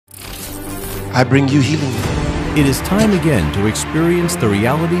I bring you healing. It is time again to experience the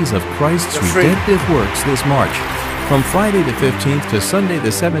realities of Christ's redemptive works this March, from Friday the 15th to Sunday the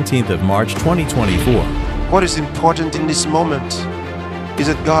 17th of March 2024. What is important in this moment is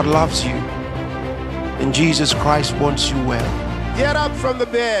that God loves you and Jesus Christ wants you well. Get up from the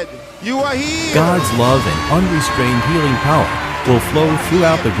bed. You are here. God's love and unrestrained healing power will flow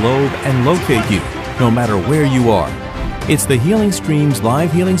throughout the globe and locate you, no matter where you are. It's the Healing Streams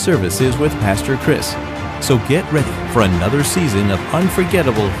Live Healing Services with Pastor Chris. So get ready for another season of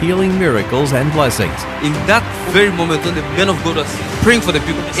unforgettable healing miracles and blessings. In that very moment when the man of God was praying for the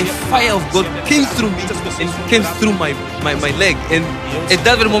people, a fire of God came through me and came through my leg. And at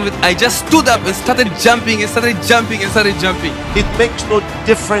that very moment, I just stood up and started jumping and started jumping and started jumping. It makes no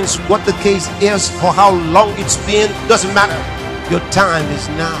difference what the case is or how long it's been. Doesn't matter. Your time is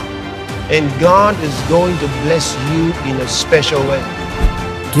now. And God is going to bless you in a special way.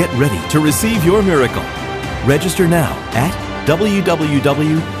 Get ready to receive your miracle. Register now at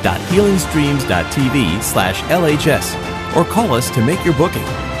www.healingstreams.tv/LHS or call us to make your booking.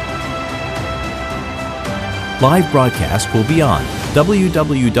 Live broadcast will be on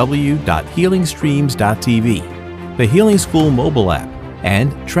www.healingstreams.tv, the Healing School mobile app,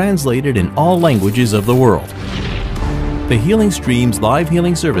 and translated in all languages of the world. The Healing Streams Live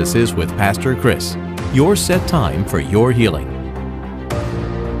Healing Services with Pastor Chris. Your set time for your healing.